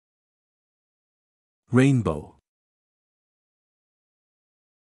Rainbow.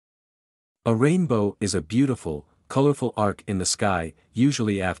 A rainbow is a beautiful, colorful arc in the sky,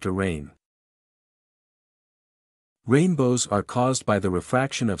 usually after rain. Rainbows are caused by the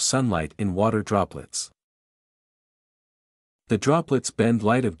refraction of sunlight in water droplets. The droplets bend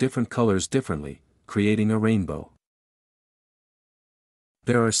light of different colors differently, creating a rainbow.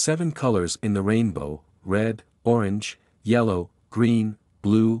 There are 7 colors in the rainbow: red, orange, yellow, green,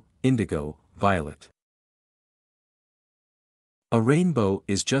 blue, indigo, violet. A rainbow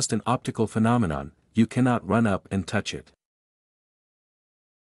is just an optical phenomenon, you cannot run up and touch it.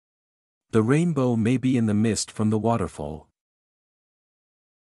 The rainbow may be in the mist from the waterfall.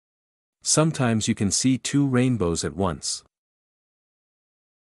 Sometimes you can see 2 rainbows at once.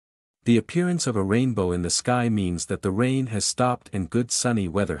 The appearance of a rainbow in the sky means that the rain has stopped and good sunny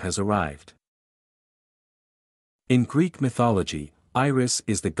weather has arrived. In Greek mythology, Iris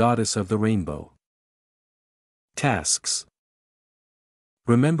is the goddess of the rainbow. Tasks.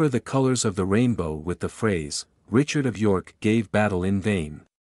 Remember the colors of the rainbow with the phrase, "Richard of York gave battle in vain."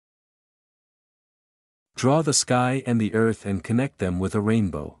 Draw the sky and the earth and connect them with a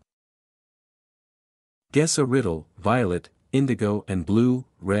rainbow. Guess a riddle: violet, indigo and blue,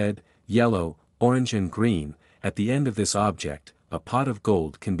 red, yellow, orange and green. At the end of this object, a pot of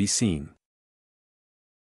gold can be seen.